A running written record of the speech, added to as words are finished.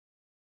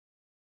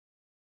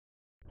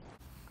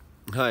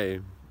Hi,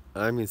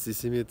 I'm in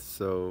Sisimiut,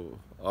 so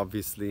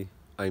obviously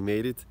I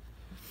made it.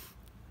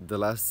 The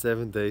last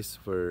 7 days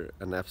were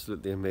an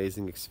absolutely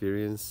amazing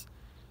experience.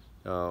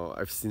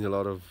 I've seen a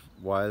lot of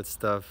wild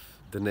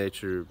stuff, the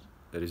nature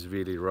that is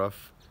really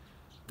rough,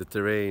 the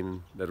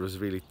terrain that was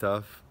really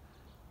tough,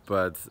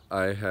 but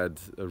I had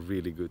a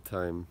really good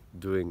time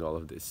doing all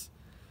of this.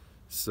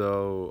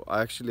 So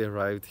I actually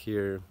arrived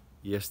here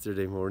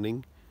yesterday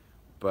morning,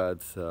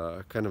 but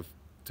kind of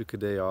took a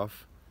day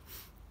off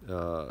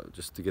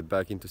just to get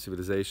back into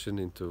civilization,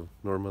 into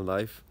normal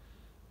life.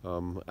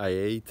 I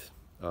ate,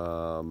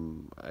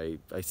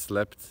 I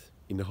slept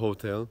in a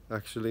hotel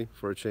actually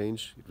for a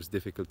change. It was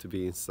difficult to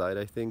be inside,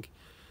 I think.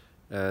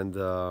 And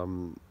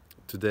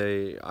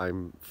today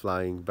I'm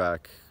flying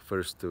back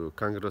first to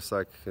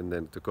Kangerlussuaq and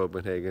then to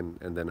Copenhagen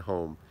and then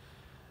home.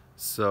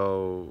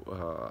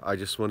 So I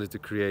just wanted to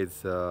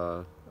create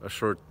a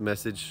short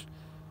message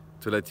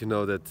to let you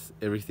know that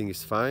everything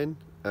is fine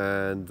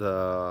and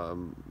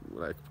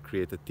like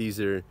create a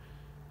teaser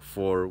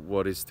for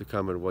what is to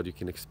come and what you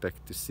can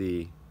expect to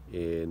see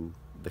in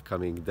the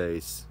coming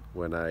days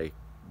when I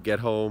get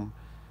home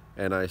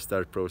and I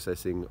start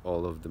processing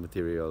all of the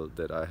material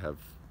that I have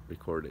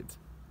recorded.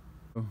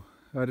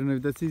 I don't know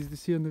if that's easy to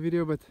see on the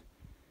video, but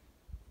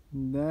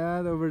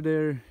that over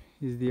there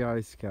is the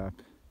ice cap.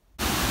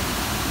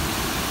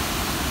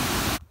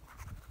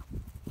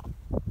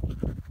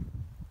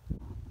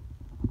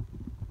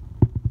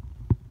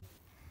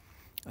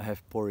 I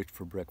have porridge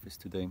for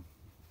breakfast today.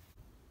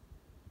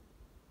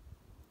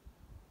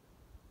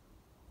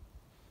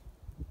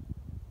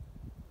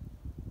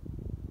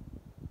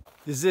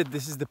 This is it.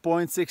 This is the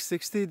point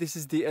 660. This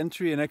is the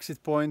entry and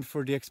exit point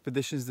for the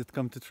expeditions that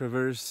come to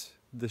traverse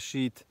the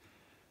sheet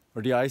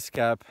or the ice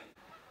cap.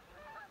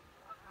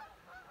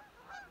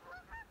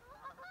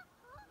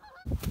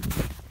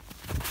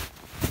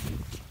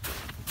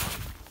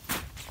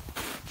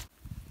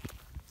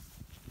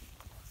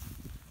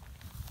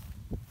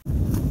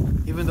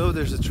 Even though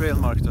there's a trail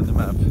marked on the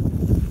map,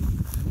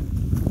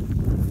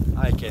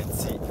 I can't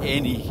see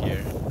any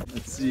here.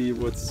 Let's see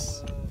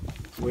what's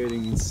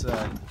waiting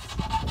inside.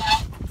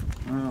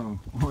 Oh,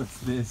 what's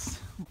this?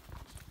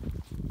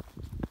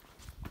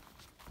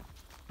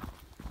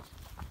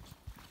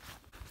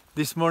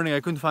 This morning I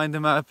couldn't find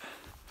the map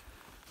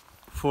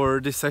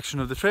for this section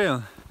of the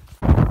trail.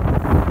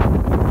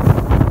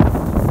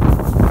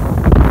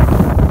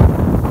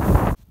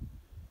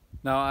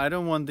 Now I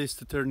don't want this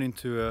to turn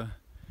into a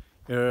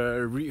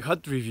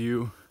hut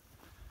review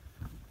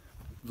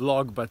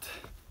vlog, but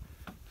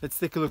let's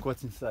take a look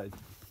what's inside.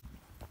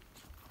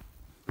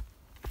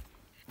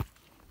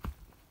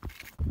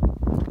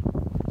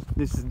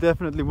 This is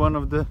definitely one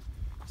of the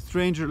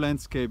stranger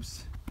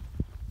landscapes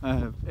I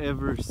have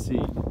ever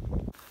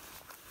seen.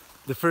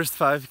 The first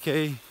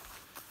 5K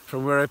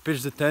from where I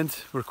pitched the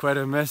tent were quite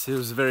a mess. It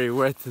was very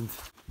wet and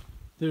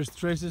there's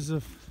traces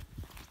of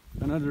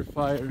another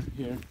fire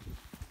here.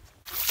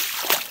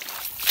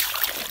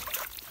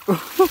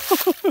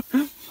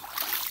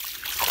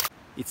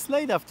 It's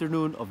late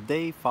afternoon of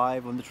day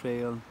 5 on the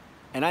trail,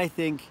 and I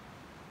think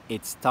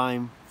it's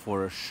time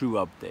for a shoe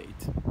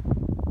update.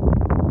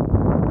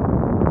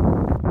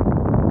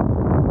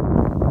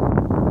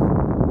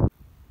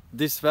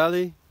 This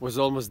valley was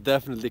almost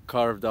definitely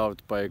carved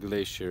out by a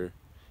glacier.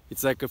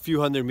 It's like a few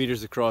hundred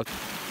meters across.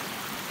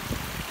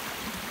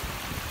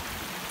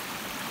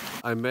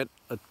 I met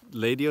a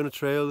lady on a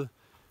trail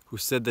who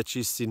said that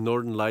she's seen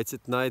northern lights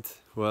at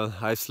night. Well,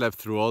 I slept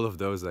through all of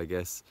those, I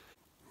guess.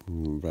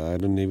 But I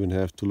don't even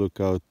have to look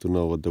out to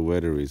know what the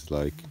weather is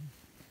like.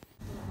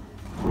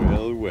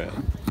 Well,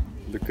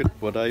 look at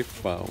what I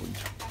found.